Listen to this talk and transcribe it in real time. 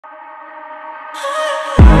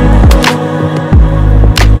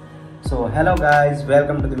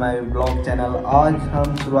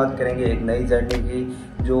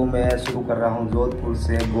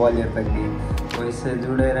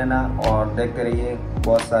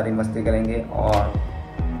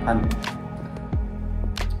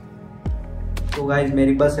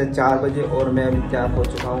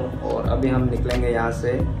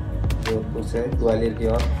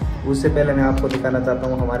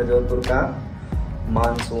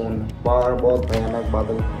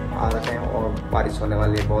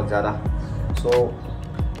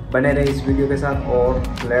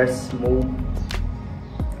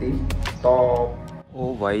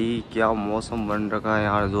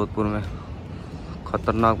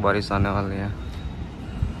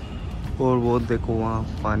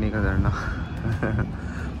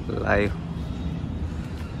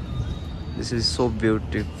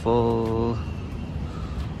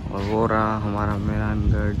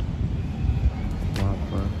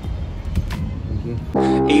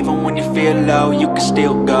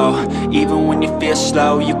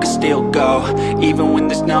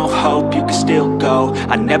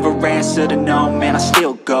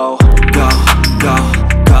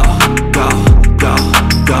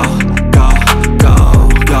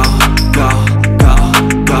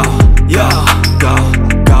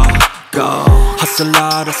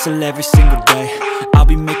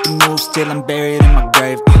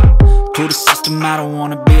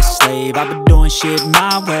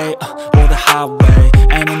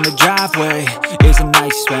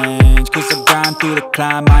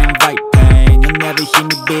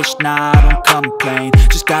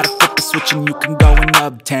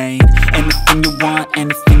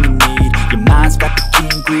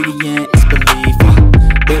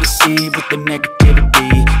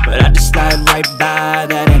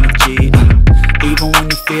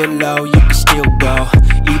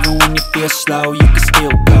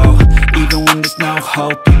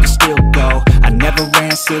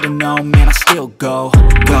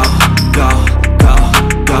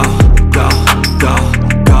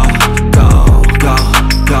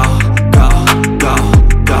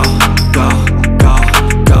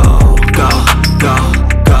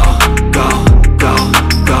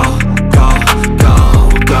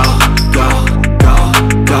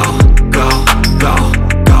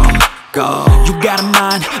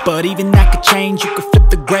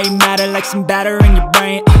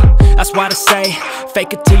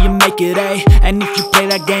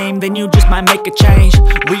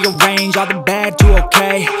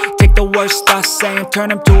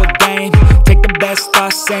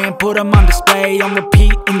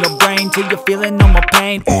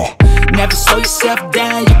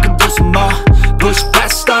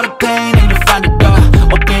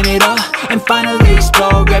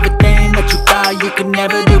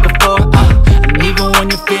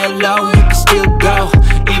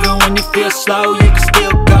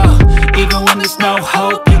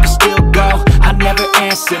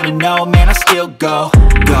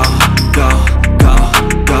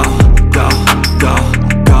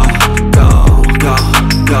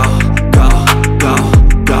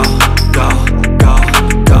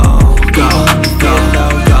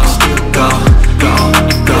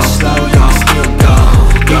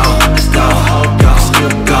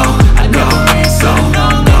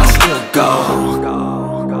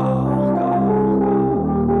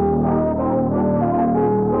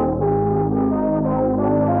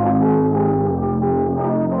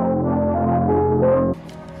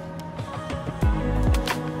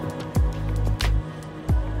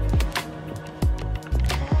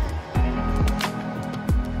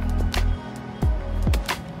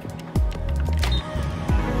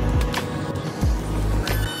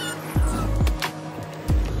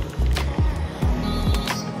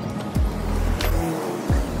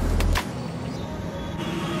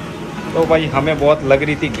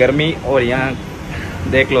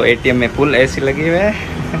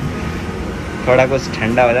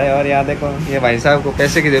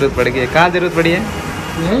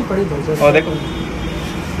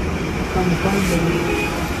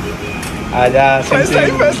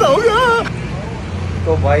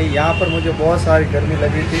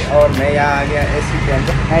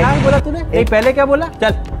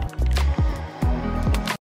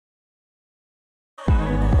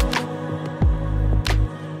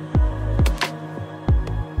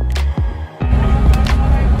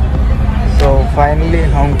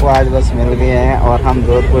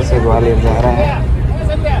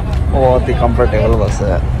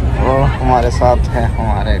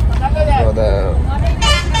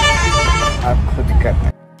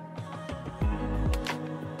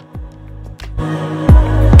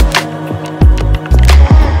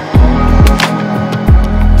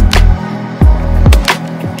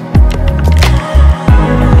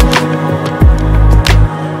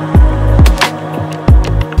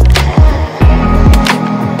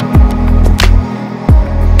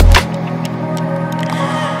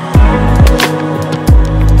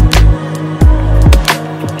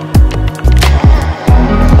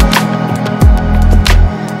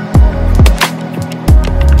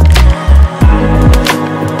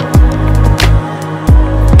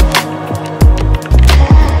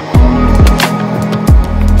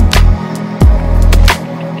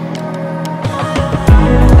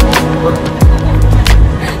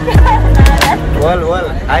बोल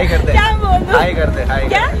हाय कर दे, क्या बोल दूं? हाय कर दे, हाय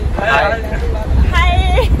क्या? हाय। हाय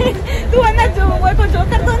तू है ना जो वो को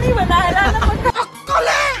जोकर तो नहीं बना रहा ना अक्कल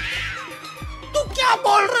है? तू क्या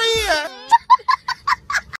बोल रही है?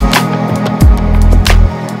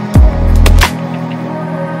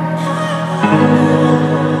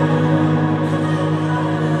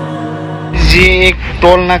 जी एक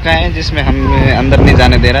टोल नाका है जिसमें हम अंदर नहीं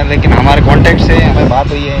जाने दे रहा, लेकिन हमारे कांटेक्ट से हमें बात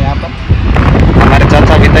हुई है। यहाँ पर हमारे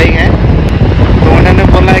चाचा विदाई हैं, तो उन्होंने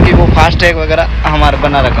बोला है कि वो फास्टैग वगैरह हमारे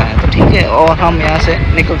बना रखा है, तो ठीक है और हम यहाँ से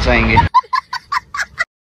निकल जाएंगे।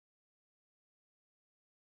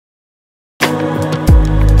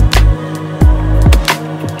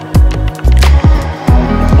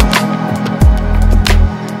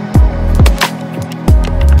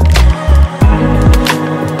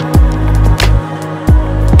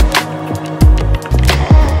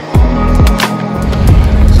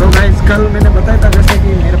 कल मैंने बताया था जैसे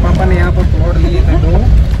कि मेरे पापा ने यहाँ पर प्लॉट लिए थे 2।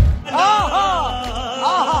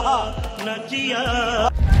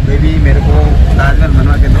 बेबी मेरे को ताजमहल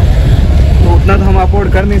बनवा के दो, तो उतना तो हम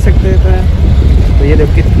अफोर्ड कर नहीं सकते थे। तो ये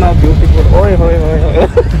देखो कितना ब्यूटीफुल, ओए होए होए होए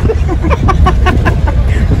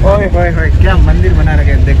ओए होए होए क्या मंदिर बना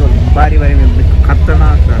रखे हैं। देखो बारी बारी में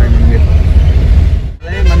खतरनाक सारे मंदिर।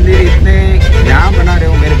 मंदिर इतने यहाँ बना रहे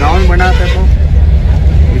हो, मेरे गाँव में बनाते तो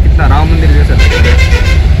ये कितना राम मंदिर जैसा लगता है।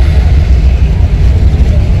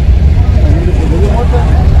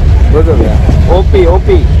 ओपी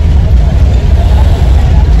ओपी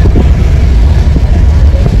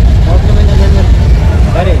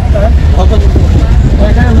अरे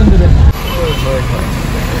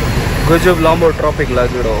गजब लंबो ट्रॉफिक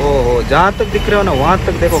लगे। ओहो जहाँ तक दिख रहे हो ना वहाँ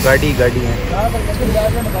तक देखो गाड़ी गाड़ी है,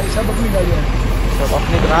 सब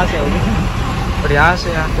अपनी तरह से होगी। और यहाँ से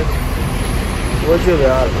यहाँ तक गजब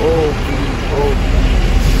यार। ओ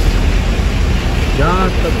जहाँ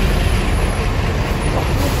तक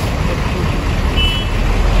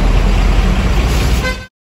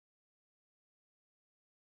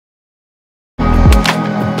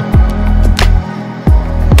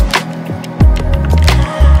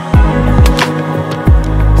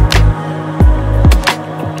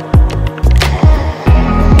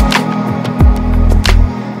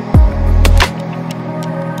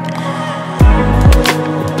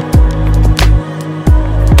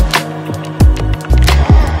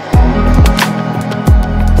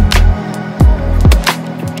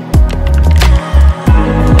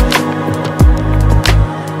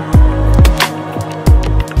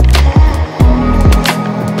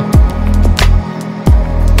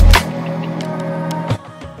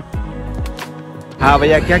हाँ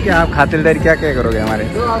भैया क्या क्या आप खातिरदारी क्या क्या करोगे हमारे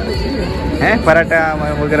हैं? पराठा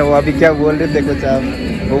वगैरह वो अभी क्या बोल रहे थे कुछ आप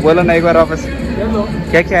वो बोलो ना एक बार वापस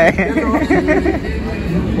क्या क्या है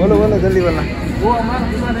बोलो बोलो जल्दी बोलना है।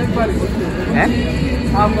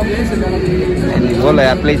 नहीं बोलो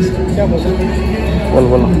यार प्लीज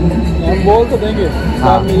बोलो हम बोल तो देंगे।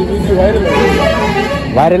 हाँ वायरल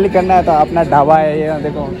वायरल ही करना है तो अपना ढाबा है ये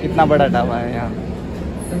देखो कितना बड़ा ढाबा है यहाँ।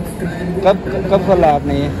 कब खोला है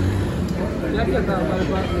आपने ये?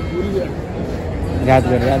 याद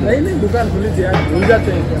कर नहीं दुकान खुली थी यार, भूल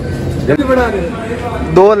जाते हैं जल्दी बढ़ा रहे।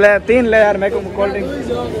 2 ले 3 ले यार मेरे को कोल्ड ड्रिंक।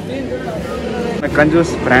 मैं कंजूस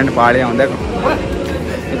फ्रेंड पाड़िया हूँ देखो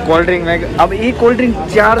कोल्ड ड्रिंक में। अब ये कोल्ड ड्रिंक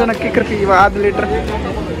 4 जना की करके आधा लीटर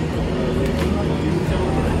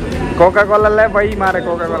कोका कोला ले भाई मारे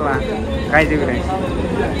कोका कोला कहीं जी भी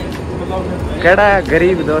केड़ा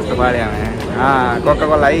गरीब दोस्त पाड़िया में। हाँ कोका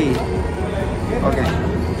कोला ही ओके।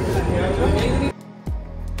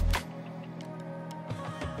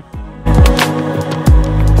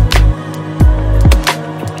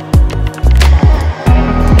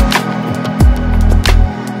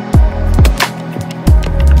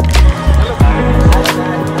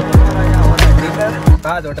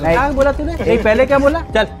 क्या बोला तूने? एक पहले क्या बोला?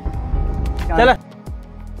 चल चल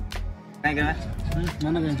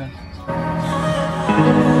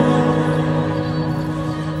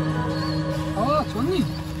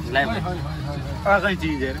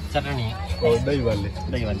चीज है चटनी और दही वाले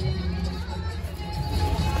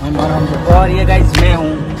और ये गाइस मैं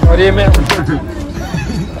हूँ और ये मैं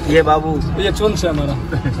ये बाबू ये चुन से हमारा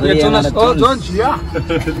ये चुन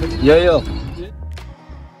यो यो